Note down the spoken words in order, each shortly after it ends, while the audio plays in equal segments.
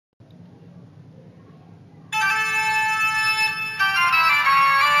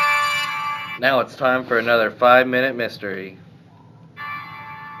Now it's time for another 5-minute mystery.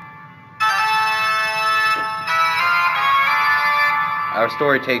 Our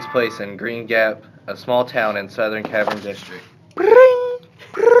story takes place in Green Gap, a small town in Southern Cavern District.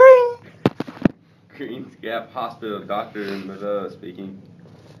 Green Gap Hospital, Dr. Mazzola speaking.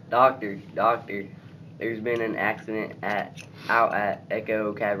 Doctor, there's been an accident out at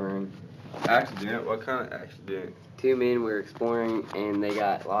Echo Cavern. Accident? What kind of accident? 2 men were exploring and they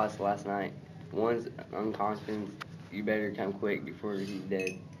got lost last night. One's unconscious. You better come quick before he's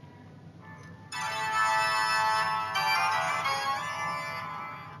dead.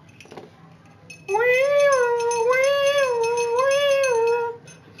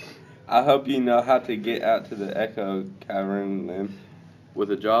 I hope you know how to get out to the Echo Cavern, Lim. With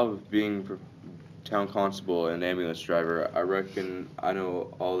the job of being town constable and ambulance driver, I reckon I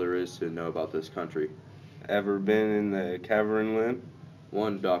know all there is to know about this country. Ever been in the cavern, Lim?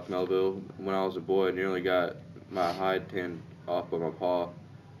 One, Doc Melville. When I was a boy, I nearly got my hide tanned off by my paw.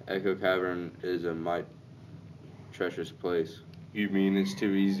 Echo Cavern is a mighty treacherous place. You mean it's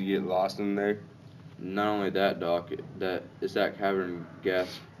too easy to get lost in there? Not only that, Doc, it's that cavern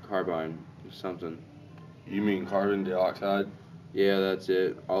gas carbine something. You mean carbon dioxide? Yeah, that's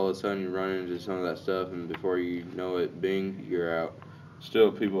it. All of a sudden you run into some of that stuff and before you know it, bing, you're out.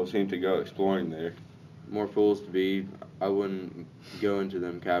 Still, people seem to go exploring there. More fools to be. I wouldn't go into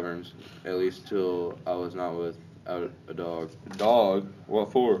them caverns, at least till I was not without a dog. A dog?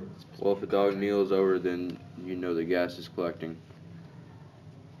 What for? Well, if a dog kneels over, then you know the gas is collecting.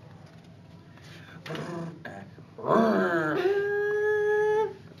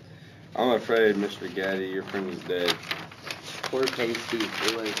 I'm afraid, Mr. Gatti, your friend is dead. Poor Pasty,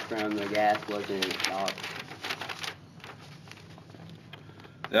 it was from the gas, wasn't it, Doc?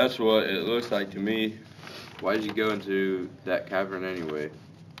 That's what it looks like to me. Why did you go into that cavern anyway?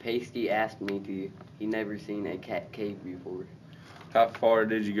 Pasty asked me to. He never seen a cat cave before. How far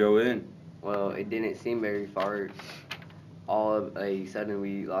did you go in? Well, it didn't seem very far. All of a sudden,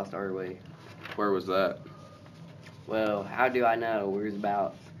 we lost our way. Where was that? Well, how do I know?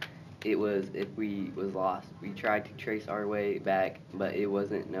 Whereabouts it was if we was lost. We tried to trace our way back, but it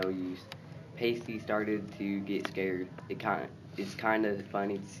wasn't no use. Pasty started to get scared. It's kind of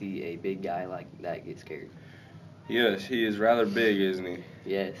funny to see a big guy like that get scared. Yes, he is rather big, isn't he?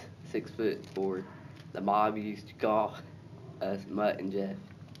 Yes, 6'4". The mob used to call us Mutt and Jeff.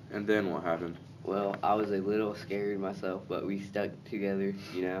 And then what happened? Well, I was a little scared myself, but we stuck together,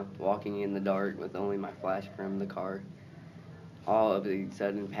 walking in the dark with only my flash from the car. All of a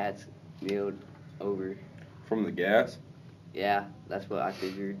sudden, Pat's kneeled over. From the gas? Yeah, that's what I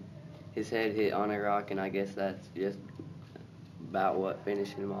figured. His head hit on a rock, and I guess that's just about what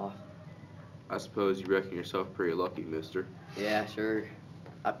finished him off. I suppose you reckon yourself pretty lucky, mister. Yeah, sure.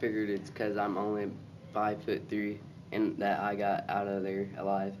 I figured it's 'cause I'm only 5'3" and that I got out of there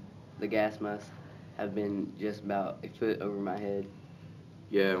alive. The gas must have been just about a foot over my head.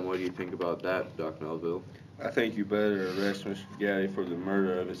 Yeah, and what do you think about that, Doc Melville? I think you better arrest Mr. Gatti for the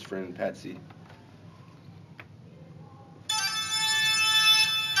murder of his friend Patsy.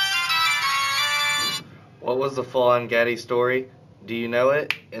 What was the full-on Gatti story? Do you know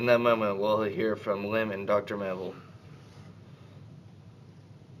it? In that moment, we'll hear from Lim and Dr. Melville.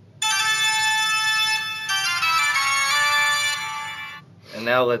 And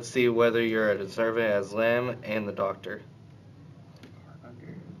now let's see whether you're as deserving as Lim and the doctor.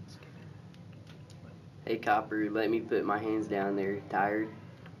 Hey, copper, let me put my hands down there. Tired?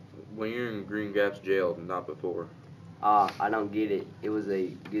 When you're in Green Gap's jail, not before. I don't get it. It was a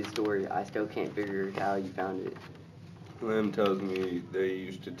good story. I still can't figure how you found it. Lim tells me they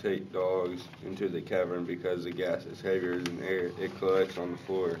used to take dogs into the cavern because the gas is heavier than air. It collects on the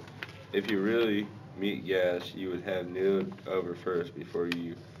floor. If you really meet gas, you would have kneeled over first before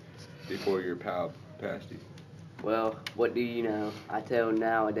your pal passed you. Well, what do you know? I tell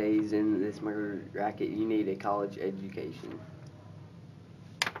nowadays in this murder racket you need a college education.